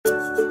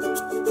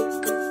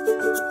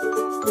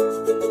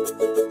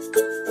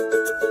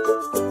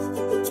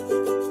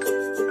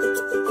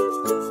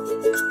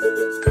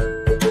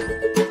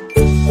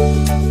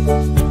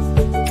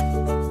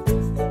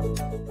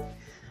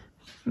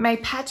My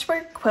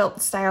patchwork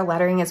quilt style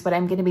lettering is what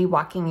I'm going to be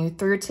walking you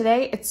through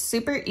today. It's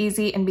super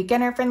easy and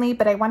beginner friendly,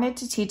 but I wanted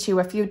to teach you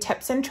a few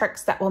tips and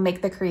tricks that will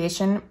make the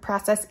creation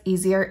process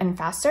easier and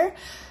faster.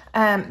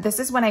 This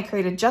is one I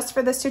created just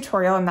for this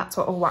tutorial, and that's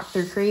what we'll walk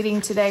through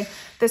creating today.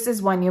 This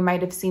is one you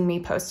might have seen me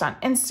post on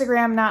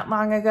Instagram not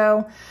long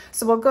ago.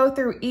 So we'll go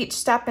through each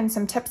step and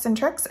some tips and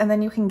tricks, and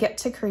then you can get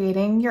to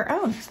creating your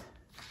own.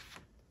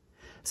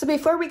 So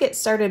before we get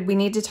started, we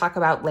need to talk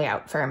about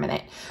layout for a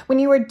minute. When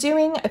you are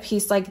doing a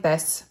piece like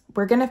this,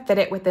 we're gonna fit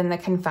it within the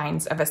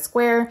confines of a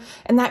square,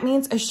 and that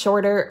means a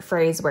shorter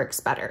phrase works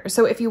better.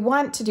 So if you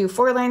want to do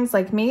 4 lines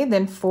like me,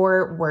 then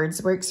 4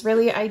 words works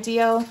really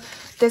ideal.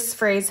 This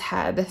phrase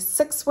had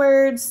 6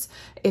 words.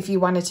 If you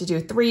wanted to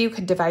do 3, you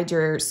could divide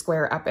your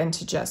square up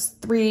into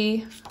just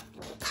 3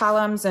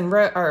 columns and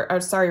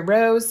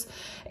rows.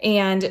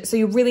 And so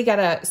you really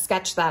gotta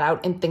sketch that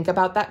out and think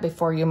about that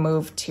before you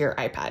move to your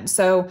iPad.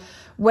 So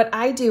what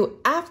I do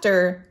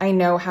after I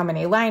know how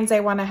many lines I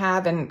wanna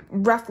have and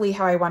roughly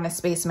how I wanna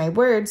space my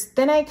words,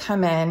 then I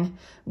come in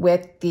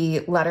with the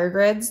letter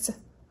grids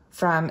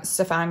from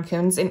Stefan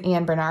Kuhns and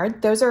Ian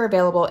Bernard. Those are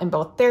available in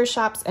both their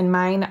shops and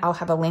mine. I'll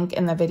have a link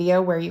in the video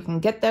where you can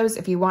get those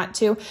if you want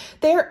to.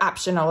 They're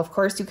optional, of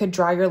course. You could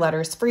draw your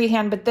letters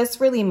freehand, but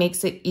this really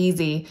makes it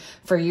easy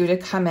for you to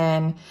come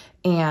in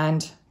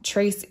and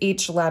trace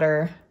each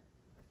letter.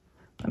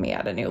 Let me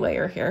add a new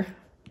layer here.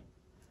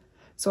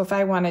 So if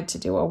I wanted to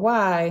do a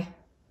Y,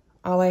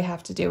 all I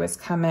have to do is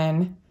come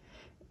in,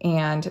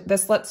 and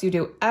this lets you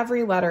do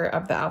every letter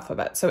of the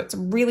alphabet. So it's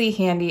really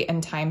handy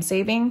and time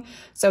saving.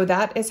 So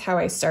that is how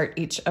I start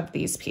each of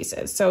these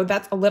pieces. So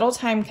that's a little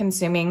time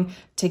consuming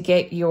to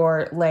get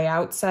your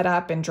layout set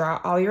up and draw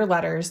all your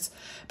letters.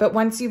 But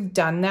once you've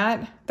done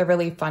that, the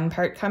really fun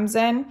part comes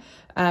in.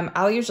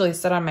 I'll usually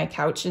sit on my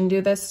couch and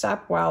do this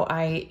step while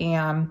I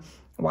am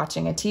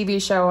watching a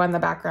TV show on the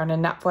background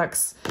in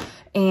Netflix.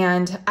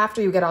 And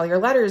after you get all your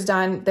letters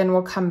done, then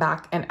we'll come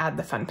back and add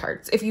the fun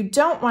parts. If you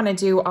don't want to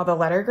do all the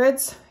letter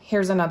grids,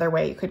 here's another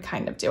way you could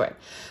kind of do it.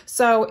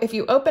 So if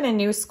you open a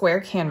new square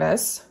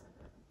canvas,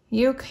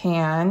 you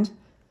can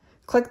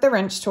click the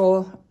wrench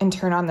tool and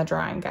turn on the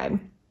drawing guide.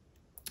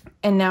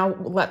 And now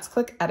let's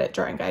click edit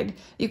drawing guide.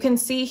 You can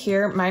see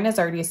here, mine is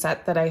already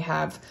set that I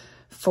have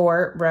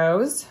 4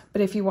 rows,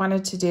 but if you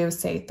wanted to do,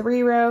 say,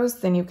 3 rows,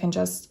 then you can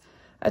just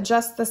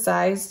adjust the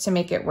size to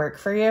make it work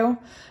for you.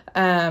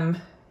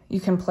 You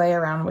can play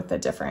around with the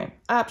different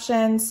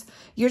options.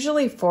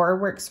 Usually 4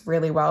 works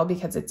really well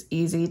because it's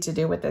easy to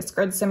do with this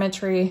grid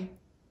symmetry.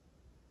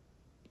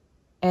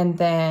 And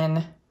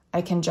then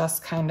I can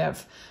just kind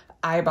of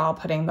eyeball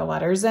putting the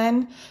letters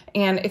in.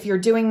 And if you're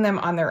doing them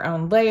on their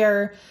own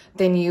layer,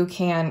 then you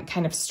can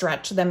kind of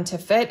stretch them to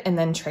fit and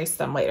then trace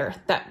them later.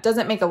 That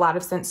doesn't make a lot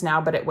of sense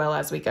now, but it will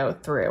as we go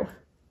through.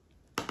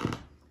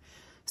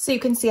 So you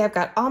can see I've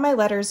got all my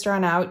letters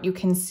drawn out. You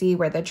can see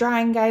where the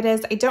drawing guide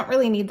is. I don't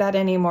really need that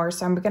anymore,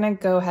 so I'm gonna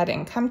go ahead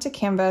and come to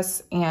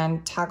Canvas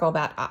and toggle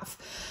that off.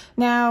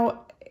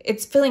 Now,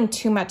 it's filling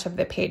too much of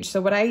the page, so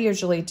what I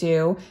usually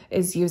do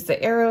is use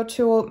the arrow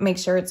tool, make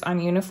sure it's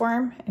on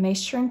uniform, and I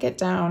shrink it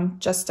down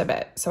just a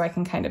bit so I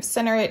can kind of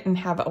center it and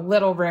have a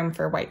little room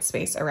for white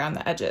space around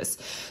the edges.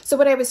 So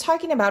what I was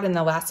talking about in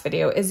the last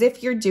video is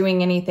if you're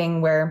doing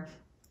anything where,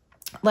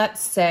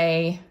 let's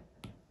say,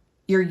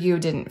 your U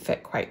didn't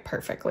fit quite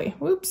perfectly,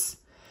 whoops,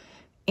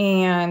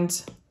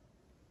 and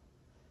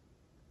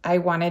I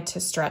wanted to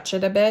stretch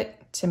it a bit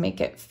to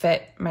make it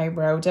fit my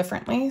row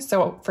differently.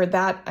 So for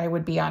that, I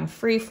would be on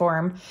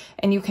freeform,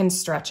 and you can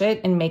stretch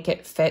it and make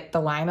it fit the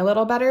line a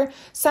little better.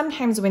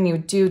 Sometimes when you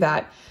do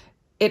that,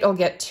 it'll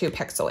get too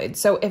pixelated.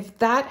 So if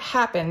that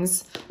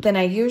happens, then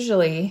I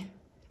usually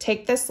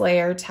take this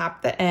layer,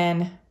 tap the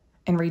N,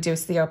 and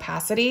reduce the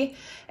opacity,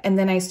 and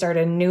then I start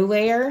a new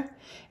layer,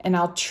 and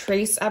I'll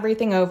trace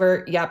everything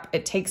over. Yep,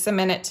 it takes a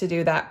minute to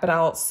do that, but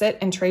I'll sit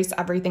and trace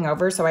everything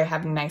over so I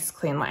have nice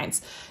clean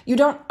lines. You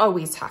don't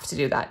always have to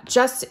do that.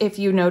 Just if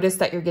you notice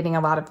that you're getting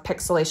a lot of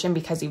pixelation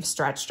because you've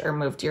stretched or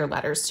moved your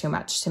letters too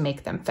much to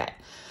make them fit.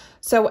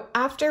 So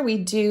after we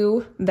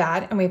do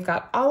that and we've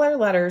got all our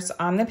letters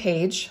on the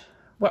page,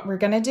 what we're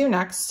gonna do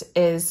next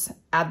is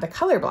add the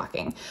color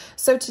blocking.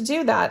 So to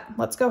do that,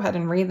 let's go ahead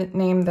and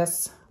rename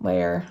this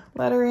layer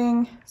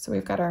lettering. So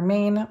we've got our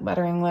main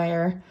lettering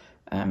layer.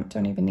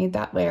 Don't even need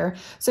that layer.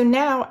 So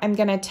now I'm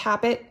gonna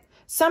tap it.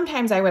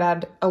 Sometimes I would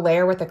add a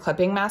layer with a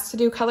clipping mask to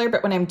do color,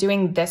 but when I'm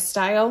doing this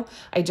style,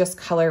 I just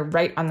color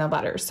right on the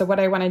letters. So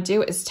what I wanna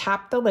do is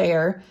tap the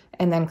layer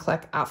and then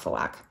click Alpha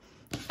Lock.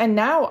 And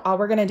now all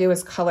we're gonna do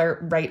is color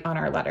right on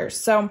our letters.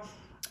 So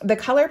the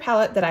color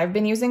palette that I've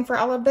been using for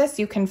all of this,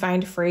 you can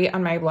find free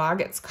on my blog.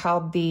 It's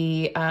called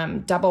the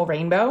Double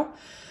Rainbow.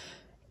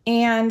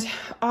 And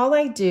all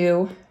I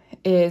do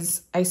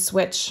is I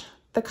switch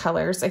the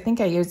colors. I think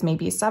I use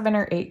maybe 7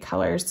 or 8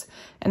 colors,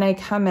 and I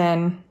come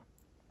in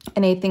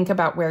and I think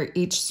about where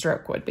each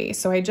stroke would be.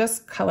 So I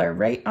just color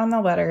right on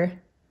the letter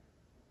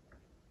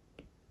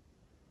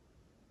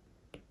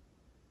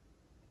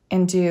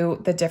and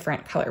do the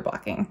different color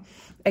blocking.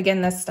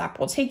 Again, this step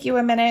will take you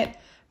a minute,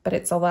 but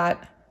it's a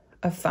lot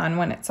of fun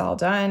when it's all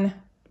done.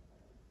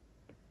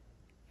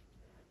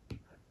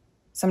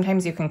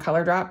 Sometimes you can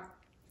color drop.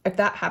 If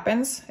that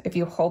happens, if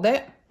you hold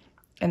it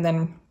and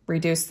then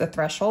reduce the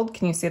threshold,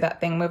 can you see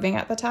that thing moving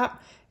at the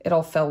top?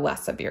 It'll fill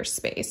less of your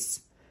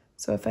space.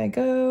 So if I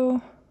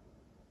go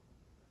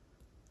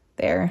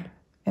there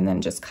and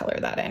then just color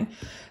that in.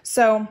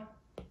 So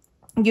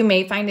you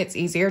may find it's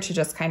easier to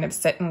just kind of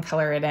sit and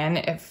color it in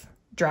if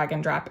drag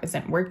and drop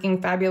isn't working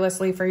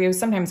fabulously for you.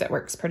 Sometimes it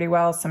works pretty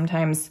well.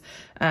 Sometimes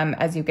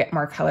as you get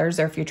more colors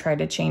or if you try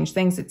to change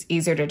things, it's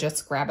easier to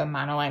just grab a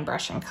monoline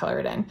brush and color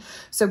it in.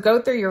 So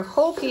go through your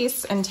whole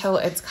piece until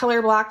it's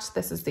color blocked.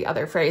 This is the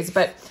other phrase,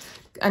 but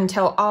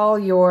until all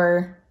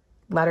your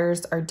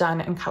letters are done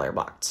and color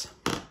blocked.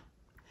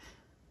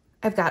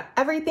 I've got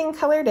everything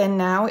colored in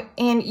now,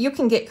 and you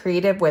can get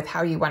creative with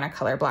how you want to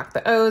color block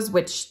the O's,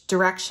 which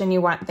direction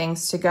you want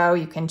things to go.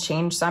 You can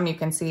change some. You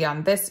can see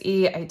on this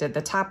E, I did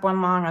the top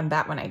one long. On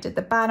that one, I did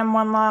the bottom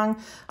one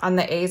long. On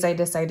the A's, I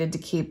decided to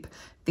keep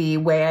the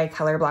way I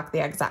color block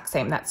the exact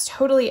same. That's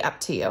totally up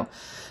to you.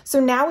 So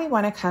now we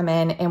want to come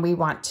in and we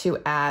want to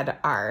add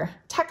our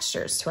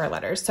textures to our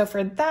letters. So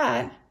for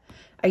that,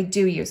 I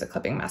do use a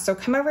clipping mask. So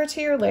come over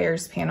to your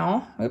layers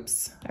panel.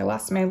 Oops, I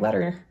lost my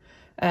letter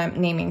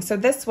naming. So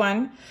this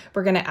one,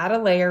 we're going to add a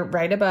layer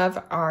right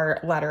above our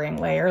lettering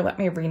layer. Let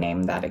me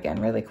rename that again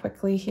really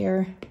quickly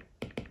here.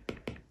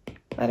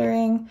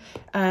 Lettering.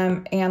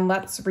 And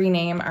let's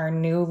rename our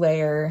new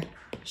layer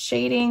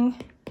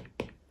shading.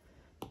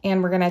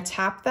 And we're going to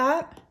tap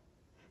that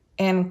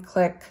and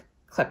click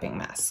clipping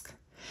mask.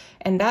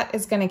 And that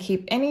is going to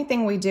keep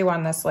anything we do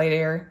on this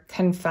layer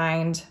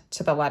confined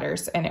to the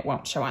letters and it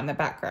won't show on the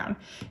background.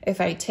 If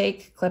I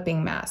take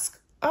clipping mask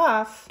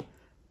off,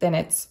 then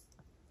it's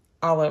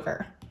all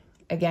over.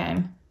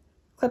 Again,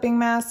 clipping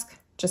mask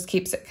just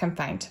keeps it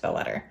confined to the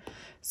letter.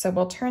 So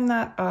we'll turn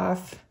that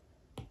off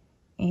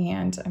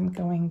and I'm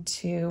going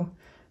to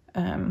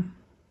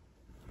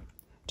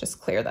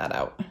just clear that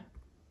out.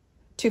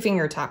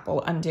 2-finger tap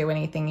will undo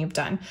anything you've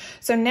done.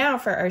 So now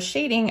for our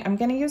shading, I'm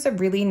going to use a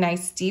really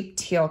nice deep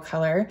teal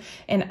color,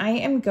 and I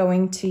am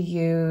going to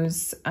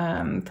use,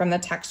 from the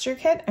texture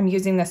kit, I'm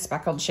using the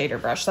speckled shader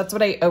brush. That's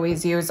what I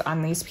always use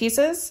on these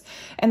pieces.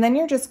 And then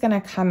you're just going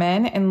to come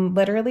in and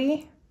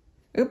literally,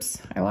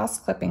 oops, I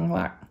lost clipping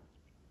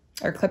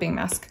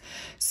mask.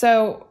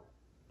 So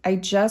I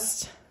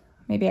just,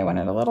 maybe I want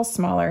it a little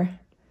smaller.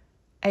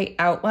 I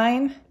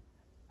outline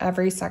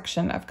every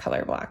section of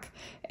color block.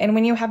 And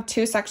when you have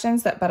two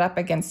sections that butt up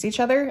against each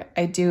other,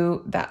 I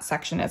do that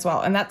section as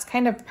well. And that's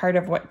kind of part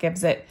of what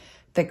gives it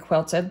the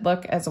quilted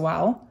look as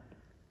well.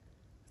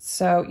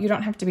 So you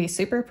don't have to be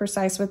super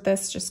precise with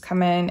this. Just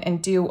come in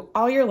and do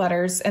all your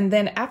letters. And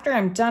then after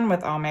I'm done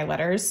with all my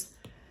letters,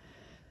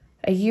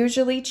 I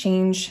usually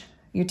change,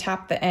 you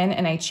tap the N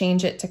and I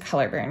change it to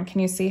color burn.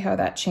 Can you see how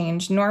that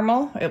changed?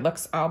 Normal, it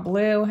looks all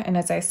blue. And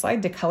as I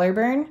slide to color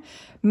burn,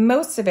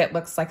 most of it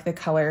looks like the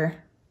color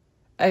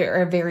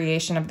or a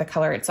variation of the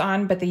color it's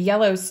on, but the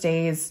yellow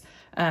stays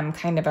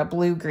kind of a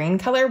blue-green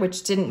color,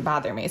 which didn't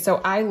bother me.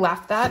 So I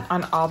left that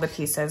on all the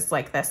pieces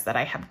like this that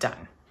I have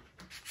done.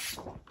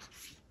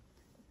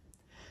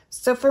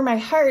 So for my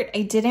heart,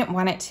 I didn't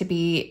want it to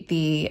be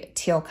the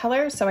teal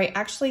color, so I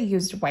actually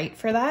used white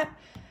for that.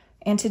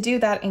 And to do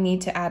that, I need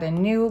to add a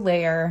new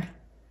layer,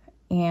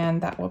 and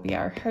that will be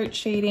our heart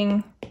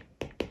shading.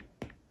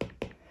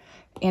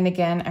 And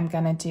again, I'm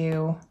gonna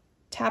do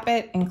tap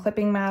it and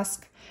clipping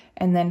mask.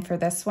 And then for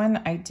this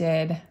one, I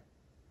did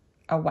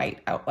a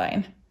white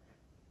outline.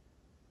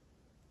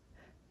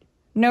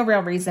 No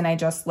real reason, I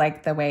just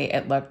liked the way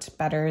it looked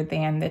better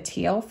than the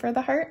teal for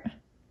the heart.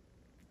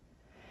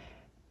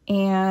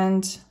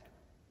 And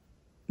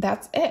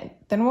that's it.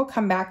 Then we'll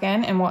come back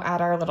in and we'll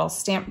add our little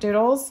stamp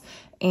doodles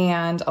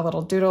and a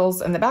little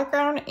doodles in the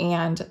background,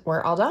 and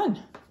we're all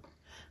done.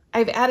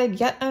 I've added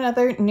yet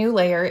another new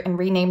layer and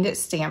renamed it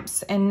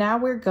stamps. And now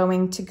we're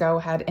going to go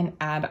ahead and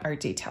add our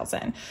details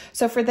in.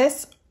 So for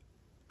this,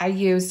 I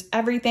used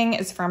everything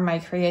is from my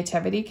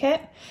creativity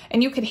kit,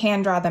 and you could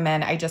hand draw them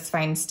in. I just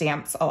find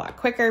stamps a lot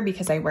quicker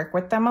because I work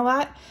with them a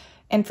lot.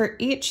 And for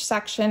each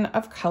section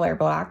of color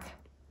block,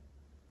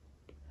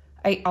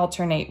 I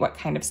alternate what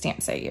kind of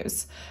stamps I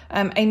use.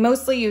 I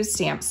mostly use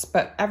stamps,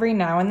 but every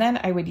now and then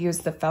I would use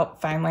the felt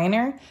fine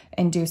liner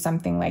and do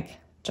something like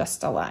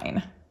just a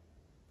line.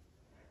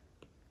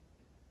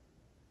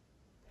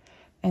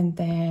 And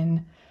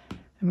then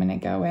I'm gonna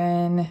go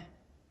in,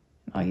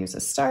 I'll use a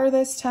star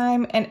this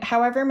time, and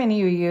however many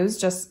you use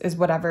just is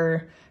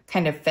whatever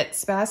kind of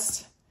fits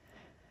best.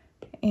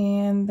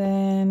 And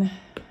then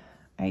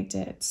I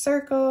did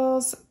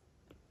circles,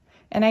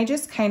 and I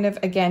just kind of,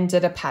 again,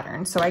 did a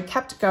pattern. So I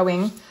kept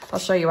going. I'll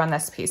show you on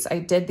this piece. I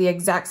did the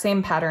exact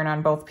same pattern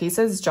on both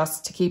pieces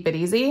just to keep it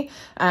easy.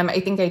 I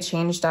think I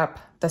changed up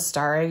the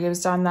star I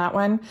used on that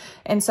one.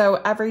 And so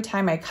every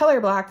time I color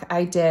block,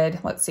 I did,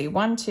 let's see,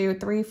 1, 2,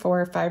 3,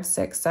 4, 5,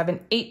 6, 7,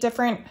 8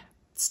 different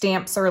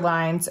stamps or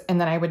lines, and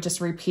then I would just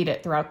repeat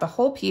it throughout the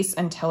whole piece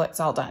until it's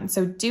all done.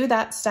 So do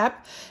that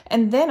step,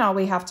 and then all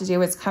we have to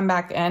do is come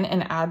back in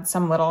and add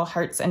some little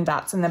hearts and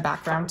dots in the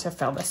background to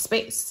fill the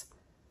space.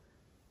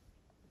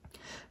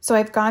 So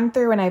I've gone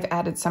through and I've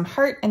added some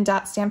heart and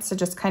dot stamps to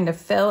just kind of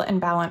fill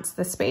and balance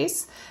the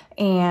space,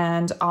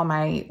 and all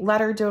my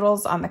letter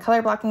doodles on the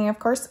color blocking, of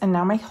course, and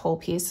now my whole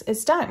piece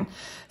is done.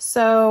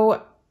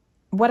 So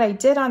what I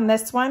did on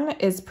this one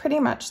is pretty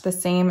much the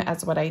same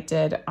as what I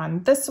did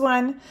on this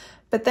one,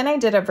 but then I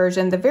did a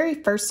version, the very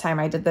first time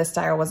I did this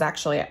style was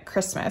actually at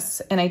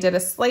Christmas, and I did a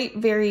slight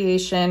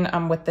variation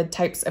with the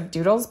types of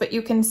doodles, but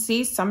you can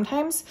see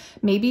sometimes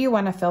maybe you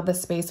want to fill the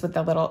space with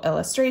a little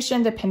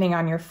illustration depending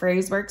on your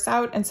phrase works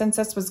out, and since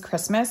this was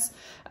Christmas,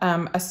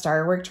 a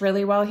star worked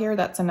really well here.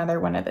 That's another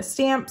one of the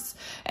stamps,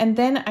 and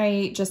then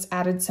I just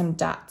added some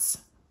dots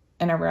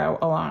in a row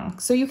along.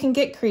 So you can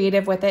get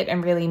creative with it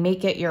and really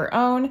make it your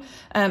own.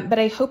 But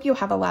I hope you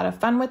have a lot of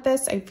fun with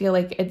this. I feel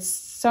like it's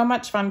so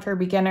much fun for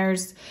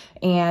beginners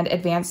and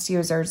advanced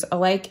users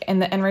alike, and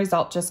the end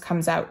result just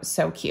comes out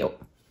so cute.